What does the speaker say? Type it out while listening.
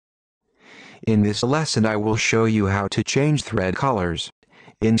In this lesson I will show you how to change thread colors.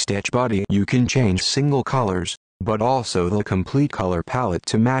 In StitchBuddy you can change single colors, but also the complete color palette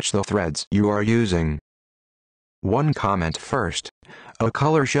to match the threads you are using. One comment first. A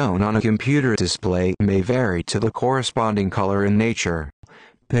color shown on a computer display may vary to the corresponding color in nature.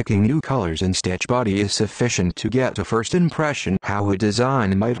 Picking new colors in StitchBuddy is sufficient to get a first impression how a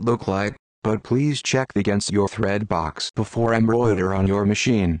design might look like, but please check against your thread box before embroider on your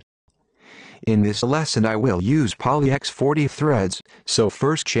machine. In this lesson I will use Poly X40 threads, so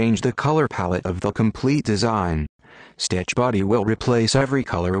first change the color palette of the complete design. StitchBuddy will replace every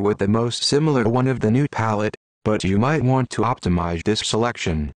color with the most similar one of the new palette, but you might want to optimize this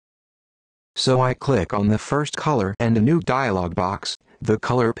selection. So I click on the first color and a new dialog box, the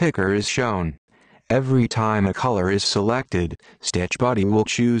color picker is shown. Every time a color is selected, StitchBuddy will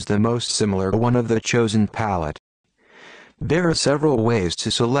choose the most similar one of the chosen palette. There are several ways to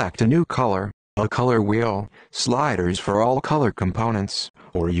select a new color: a color wheel, sliders for all color components,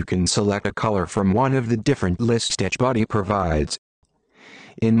 or you can select a color from one of the different lists StitchBuddy provides.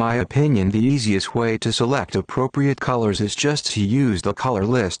 In my opinion, the easiest way to select appropriate colors is just to use the color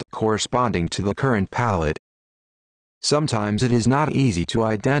list corresponding to the current palette. Sometimes it is not easy to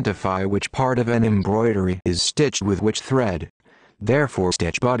identify which part of an embroidery is stitched with which thread. Therefore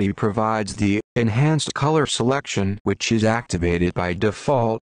StitchBuddy provides the enhanced color selection, which is activated by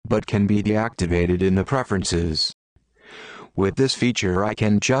default, but can be deactivated in the preferences. With this feature I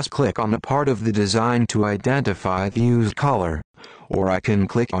can just click on a part of the design to identify the used color, or I can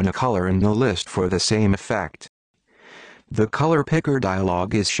click on a color in the list for the same effect. The color picker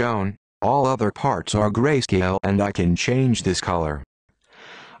dialog is shown, all other parts are grayscale and I can change this color.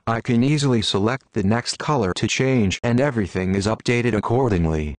 I can easily select the next color to change and everything is updated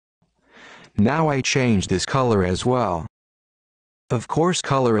accordingly. Now I change this color as well. Of course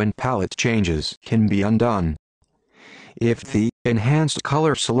color and palette changes can be undone. If the enhanced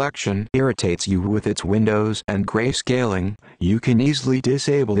color selection irritates you with its windows and grayscaling, you can easily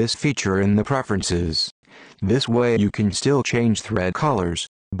disable this feature in the preferences. This way you can still change thread colors,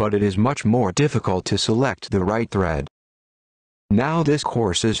 but it is much more difficult to select the right thread. Now this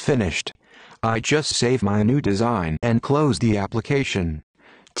course is finished. I just save my new design and close the application.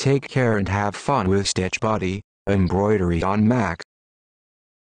 Take care and have fun with StitchBuddy, embroidery on Mac.